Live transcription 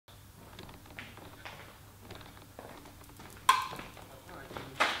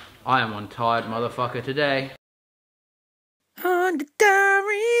I am one tired motherfucker today. On the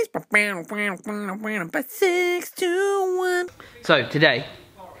Diaries, 621. So today,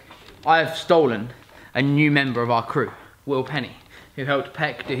 I have stolen a new member of our crew, Will Penny, who helped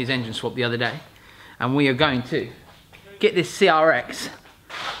Peck do his engine swap the other day. And we are going to get this CRX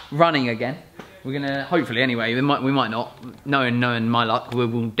running again. We're gonna, hopefully anyway, we might not, knowing my luck, we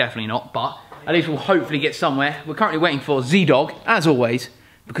will definitely not, but at least we'll hopefully get somewhere. We're currently waiting for Z-Dog, as always,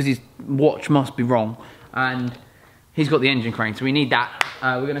 because his watch must be wrong, and he's got the engine crane, so we need that.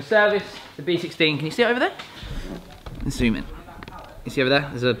 We're gonna service the B16, can you see it over there? Let's zoom in. You see over there?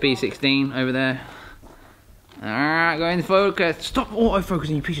 There's a B16 over there. Alright, go in focus. Stop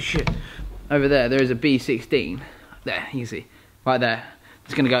auto-focusing, you piece of shit. Over there, there is a B16. There, you can see, right there.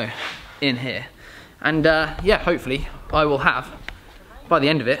 It's gonna go in here. And yeah, hopefully I will have, by the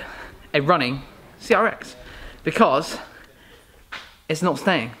end of it, a running CRX. Because it's not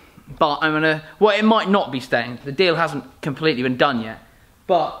staying. But I'm gonna, well, it might not be staying. The deal hasn't completely been done yet.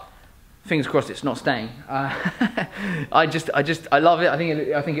 But fingers crossed it's not staying. I love it. I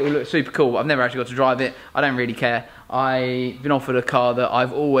think it will look super cool. But I've never actually got to drive it. I don't really care. I've been offered a car that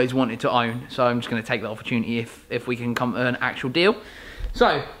I've always wanted to own, so I'm just going to take the opportunity if we can come to an actual deal.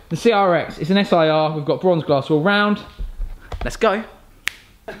 So the CRX, it's an SIR. We've got bronze glass all round. Let's go.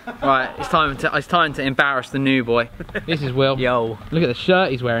 Right, it's time to embarrass the new boy. This is Will. Yo. Look at the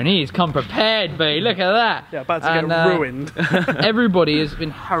shirt he's wearing. He's come prepared, B. Look at that. Yeah, about to get ruined. Everybody has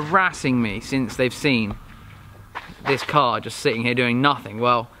been harassing me since they've seen this car just sitting here doing nothing.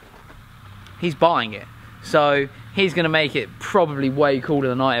 Well, he's buying it. So he's going to make it probably way cooler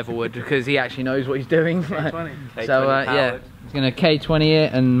than I ever would, because he actually knows what he's doing. K20. So yeah, he's going to K20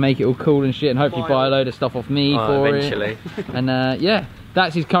 it and make it all cool and shit, and hopefully buy a load of stuff off me for eventually. It. And yeah,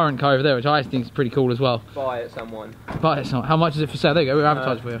 that's his current car over there, which I think is pretty cool as well. Buy it, someone. Buy it, someone. How much is it for sale? There you go, we're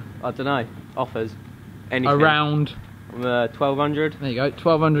advertising for you. I don't know. Offers. Anything. Around 1,200. There you go,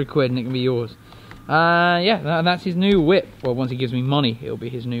 1,200 quid and it can be yours. Yeah, that's his new whip. Well, once he gives me money, it'll be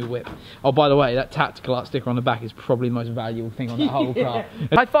his new whip. Oh, by the way, that tactical art sticker on the back is probably the most valuable thing on that whole car.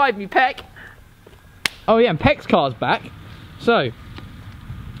 High five me, Peck! Oh yeah, and Peck's car's back. So,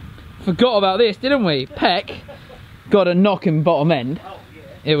 forgot about this, didn't we? Peck got a knocking bottom end.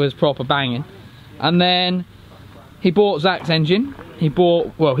 It was proper banging. And then he bought Zach's engine. He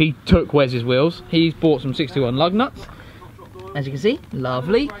took Wes's wheels. He's bought some 61 lug nuts. As you can see,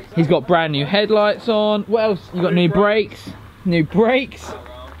 lovely. He's got brand new headlights on. What else? You got new brakes. New brakes.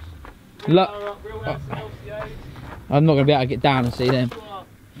 I'm not gonna be able to get down and see them.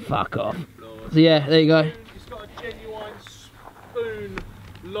 Fuck off. So yeah, there you go. It's got a genuine spoon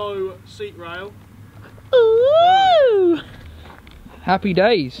low seat rail. Ooh! Happy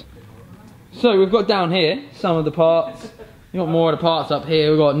days. So we've got down here some of the parts. You got more of the parts up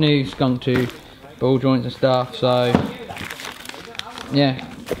here. We've got new skunk tube, ball joints and stuff. So yeah,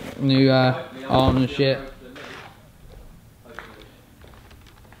 new arms and shit.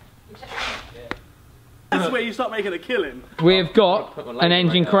 This is where you start making a killing. We've got an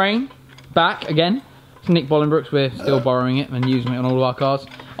engine crane back again. It's Nick Bolingbroke's. We're still borrowing it and using it on all of our cars.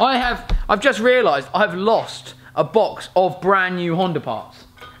 I've just realised I've lost a box of brand new Honda parts.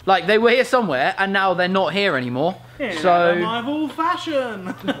 Like, they were here somewhere and now they're not here anymore. Yeah, so I'm all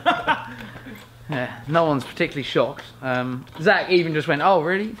fashion. yeah, no one's particularly shocked. Zach even just went, oh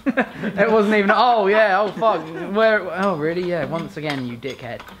really? It wasn't even, oh yeah, oh fuck, where, oh really, yeah, once again you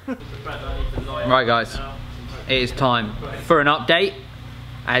dickhead. Right guys, it is time for an update.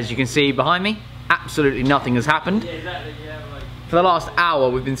 As you can see behind me, absolutely nothing has happened. For the last hour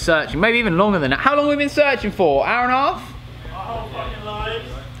we've been searching, maybe even longer than that. How long have we been searching for? Hour and a half?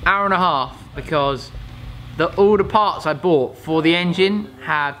 Hour and a half, because all the parts I bought for the engine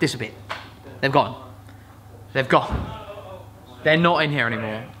have disappeared. They've gone. They've gone. They're not in here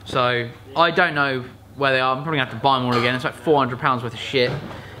anymore. So I don't know where they are. I'm probably gonna have to buy them all again. It's like £400 worth of shit.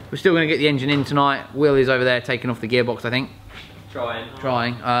 We're still gonna get the engine in tonight. Will is over there taking off the gearbox, I think. Trying.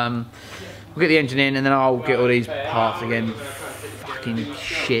 We'll get the engine in and then I'll get all these parts again. Fucking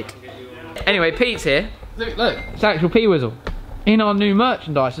shit. Anyway, Pete's here. Look, it's actual P-Whistle. In our new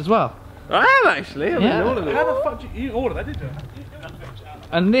merchandise as well. I am actually. Yeah. How the fuck did you order that, did you?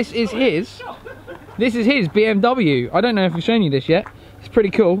 And this is his. This is his BMW. I don't know if I've shown you this yet. It's pretty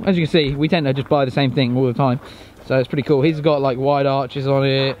cool. As you can see, we tend to just buy the same thing all the time. So it's pretty cool. He's got like wide arches on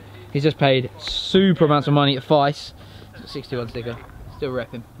it. He's just paid super amounts of money at Vice. 61 sticker. Still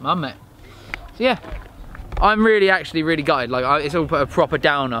repping. Mum, mate. So yeah, I'm actually really gutted. Like, it's all put a proper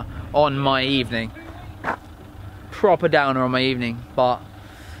downer on my evening. Proper downer on my evening. But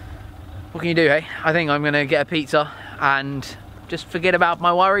what can you do, hey? I think I'm gonna get a pizza and just forget about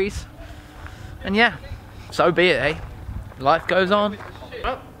my worries. And yeah, so be it, eh? Life goes on.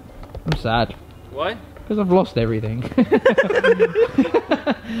 I'm sad. Why? Because I've lost everything.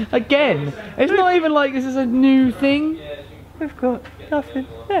 Again, it's not even like this is a new thing. We've got nothing.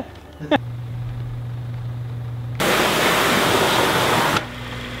 Yeah.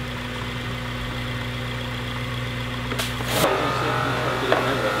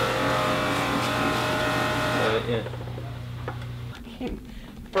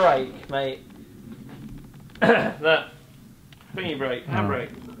 Brake, mate. That thingy brake,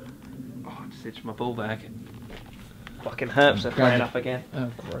 handbrake. Oh, I just itched my ball bag. Fucking herps are flying up again. Oh,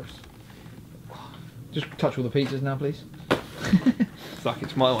 gross. Just touch all the pizzas now, please. It's like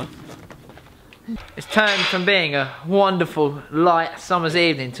it's my one. It's turned from being a wonderful light summer's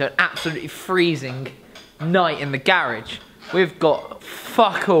evening to an absolutely freezing night in the garage. We've got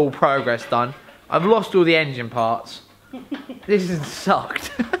fuck all progress done. I've lost all the engine parts. This has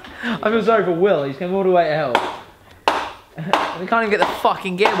sucked. I feel sorry for Will, he's come all the way to help. We can't even get the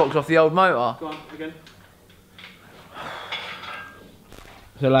fucking gearbox off the old motor. Go on, again.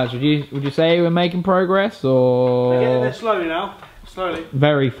 So lads, would you say we're making progress, or...? We're getting there slowly now. Slowly.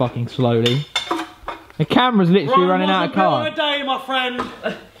 Very fucking slowly. The camera's literally running out of cars. cars. On a day, my friend.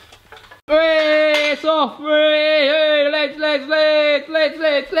 Hey, it's off! Hey, let's.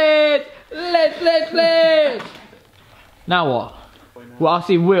 Now what? Well, I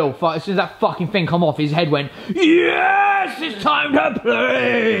see Will, as soon as that fucking thing come off, his head went, yes, it's time to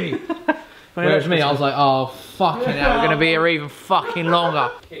play! Whereas me, I was like, oh, fucking hell, we're gonna be here even fucking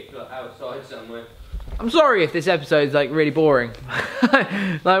longer. Outside somewhere. I'm sorry if this episode's like really boring.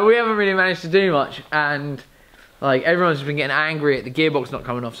 Like, we haven't really managed to do much, and like everyone's just been getting angry at the gearbox not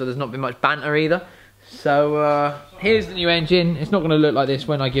coming off, so there's not been much banter either. So here's the new engine. It's not going to look like this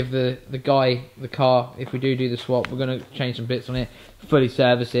when I give the guy the car. If we do the swap, we're going to change some bits on it, fully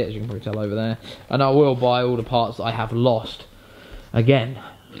service it, as you can probably tell over there, and I will buy all the parts that I have lost again.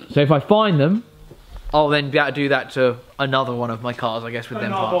 So if I find them, I'll then be able to do that to another one of my cars, I guess, with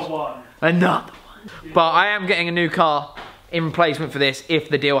them parts. Another one. But I am getting a new car in replacement for this if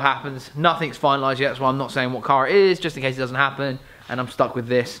the deal happens. Nothing's finalised yet, that's why I'm not saying what car it is, just in case it doesn't happen and I'm stuck with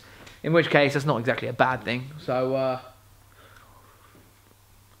this. In which case, that's not exactly a bad thing. So,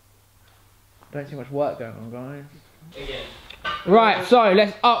 don't see much work going on, guys. Again. Right, so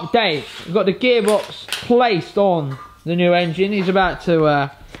let's update. We've got the gearbox placed on the new engine. He's about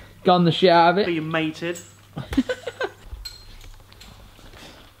to gun the shit out of it. Being mated.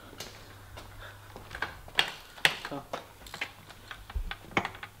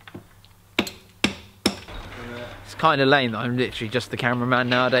 It's kind of lame that I'm literally just the cameraman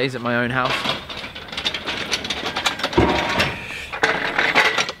nowadays at my own house.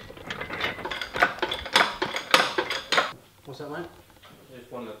 What's that, mate?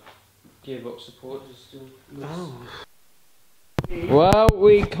 Just one of the gearbox support. Well,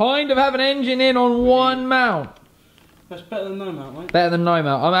 we kind of have an engine in on one mount. That's better than no mount, mate. Better than no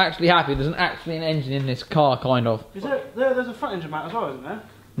mount. I'm actually happy. There's actually an engine in this car, kind of. Is there's a front engine mount as well, isn't there?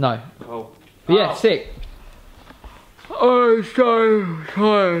 No. Oh. But yeah, sick. Oh, so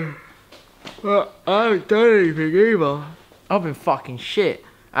tired. But I haven't done anything either. I've been fucking shit,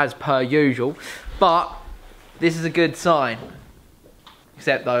 as per usual. But this is a good sign.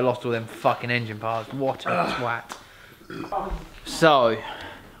 Except that I lost all them fucking engine parts. What a twat. So,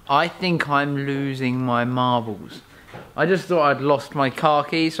 I think I'm losing my marbles. I just thought I'd lost my car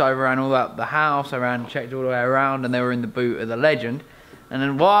keys, so I ran all out the house. I ran and checked all the way around, and they were in the boot of the Legend. And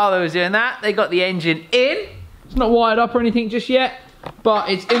then while I was doing that, they got the engine in. It's not wired up or anything just yet, but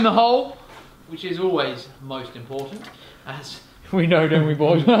it's in the hole, which is always most important, as we know, don't we,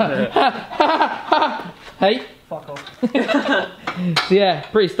 boys? Hey? Fuck off. So yeah,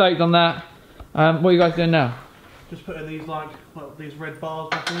 pretty stoked on that. What are you guys doing now? Just putting these these red bars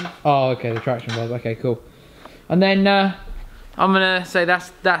back in. Oh, okay, the traction bars. Okay, cool. And then I'm gonna say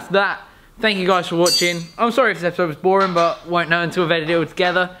that's that. Thank you guys for watching. I'm sorry if this episode was boring, but won't know until we've edited it all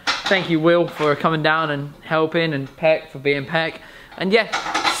together. Thank you, Will, for coming down and helping, and Peck for being Peck. And yeah,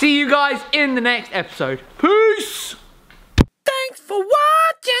 see you guys in the next episode. Peace! Thanks for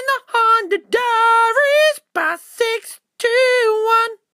watching the Honda Diaries by 621.